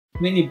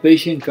Many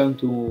patients come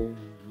to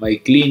my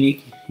clinic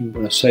in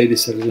Buenos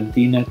Aires,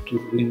 Argentina to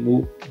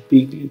remove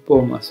big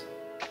lipomas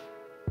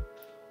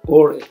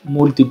or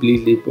multiple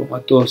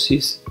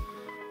lipomatosis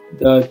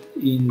that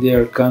in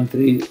their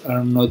country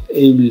are not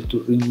able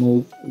to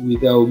remove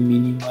without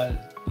minimal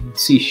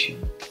incision.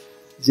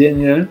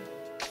 Generally,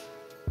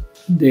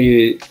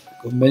 the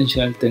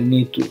conventional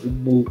technique to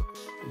remove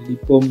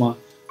lipoma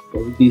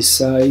of this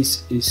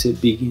size is a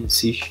big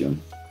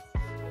incision,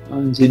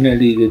 and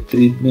generally the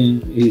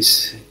treatment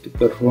is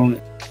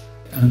performed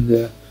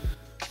under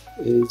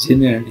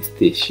general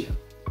anesthesia.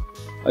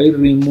 I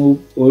remove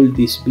all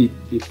this big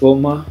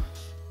lipoma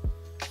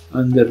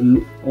under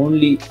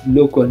only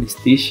local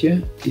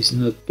anesthesia. It's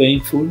not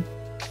painful,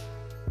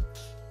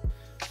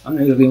 and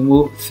I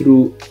remove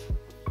through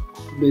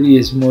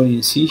very small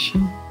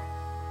incision,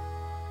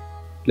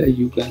 like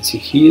you can see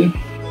here.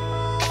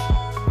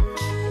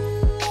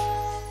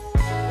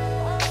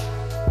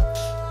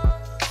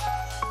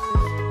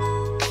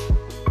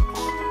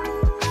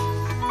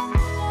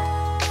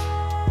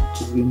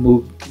 To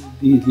remove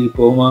this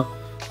lipoma,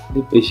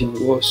 the patient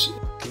was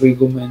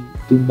recommended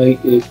to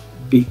make a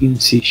big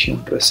incision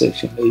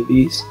resection like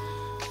this.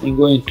 I'm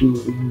going to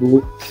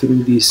remove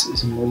through this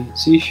small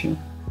incision.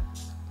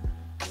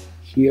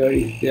 Here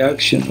is the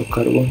action of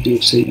carbon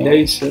dioxide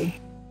laser.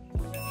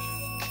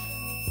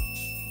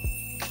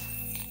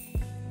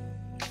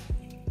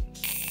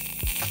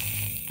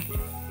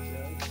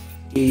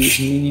 Here is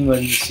minimal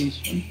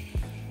incision.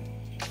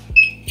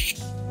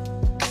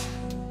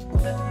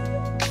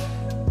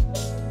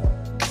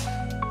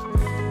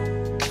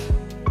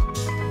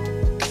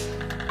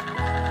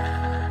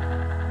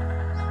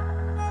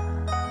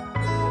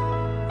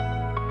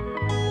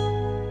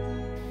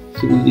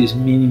 Through this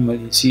minimal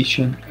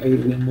incision, I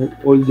remove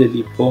all the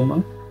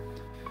lipoma.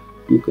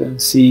 You can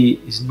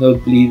see it's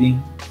not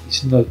bleeding,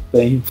 it's not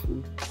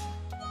painful.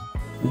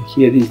 And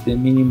here is the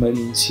minimal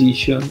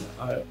incision,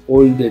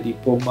 all the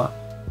lipoma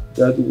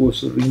that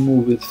was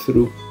removed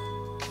through.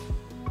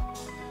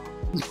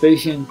 This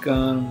patient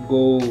can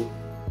go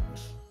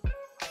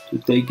to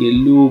take a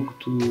look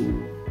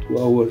to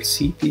our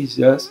CT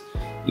just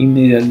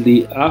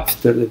immediately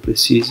after the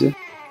procedure.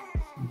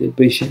 The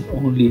patient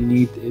only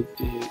needs a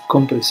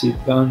compressive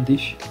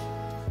bandage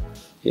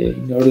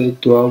in order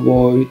to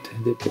avoid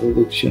the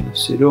production of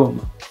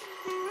seroma.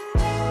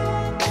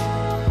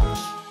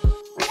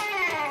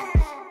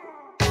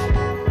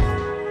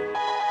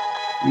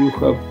 You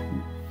have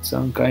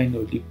some kind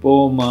of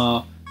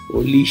lipoma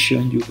or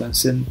lesion, you can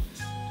send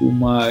to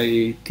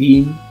my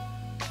team.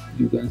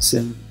 You can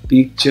send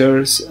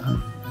pictures, and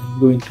I'm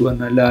going to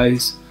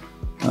analyze,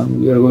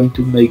 and we are going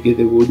to make a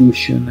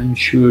devolution. I'm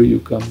sure you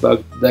come back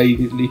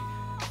directly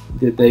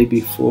the day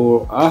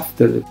before,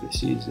 after the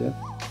procedure,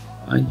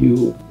 and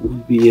you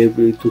will be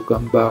able to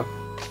come back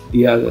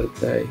the other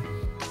day.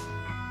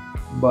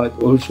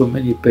 But also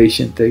many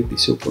patients take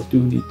this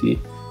opportunity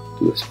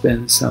to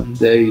spend some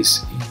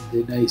days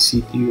in the nice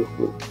city of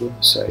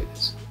Buenos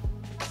Aires.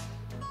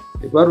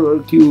 The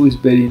barbecue is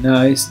very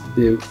nice,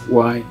 the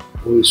wine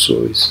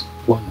also is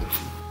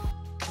wonderful.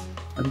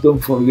 And don't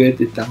forget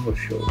the tango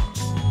show.